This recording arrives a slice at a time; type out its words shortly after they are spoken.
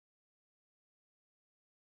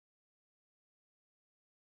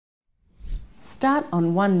Start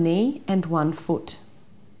on one knee and one foot.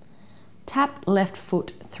 Tap left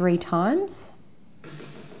foot 3 times.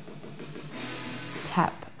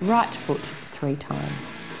 Tap right foot 3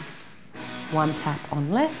 times. 1 tap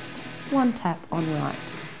on left, 1 tap on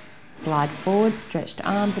right. Slide forward, stretched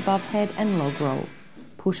arms above head and log roll.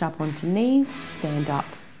 Push up onto knees, stand up.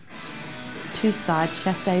 2 side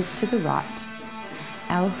chassés to the right.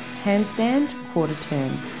 Our handstand, quarter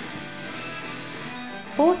turn.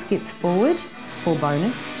 4 skips forward for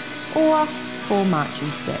bonus or 4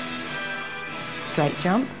 marching steps. Straight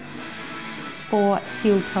jump, 4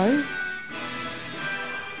 heel toes,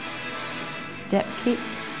 step kick,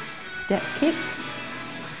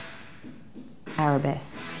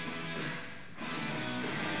 arabesque.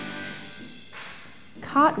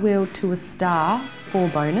 Cartwheel to a star for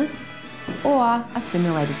bonus or a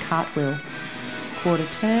simulated cartwheel. Quarter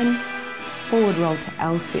turn, forward roll to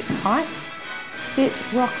L-sit pike, sit,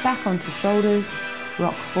 rock back onto shoulders,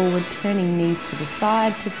 rock forward, turning knees to the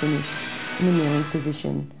side to finish in a kneeling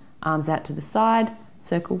position. Arms out to the side,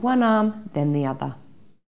 circle one arm, then the other.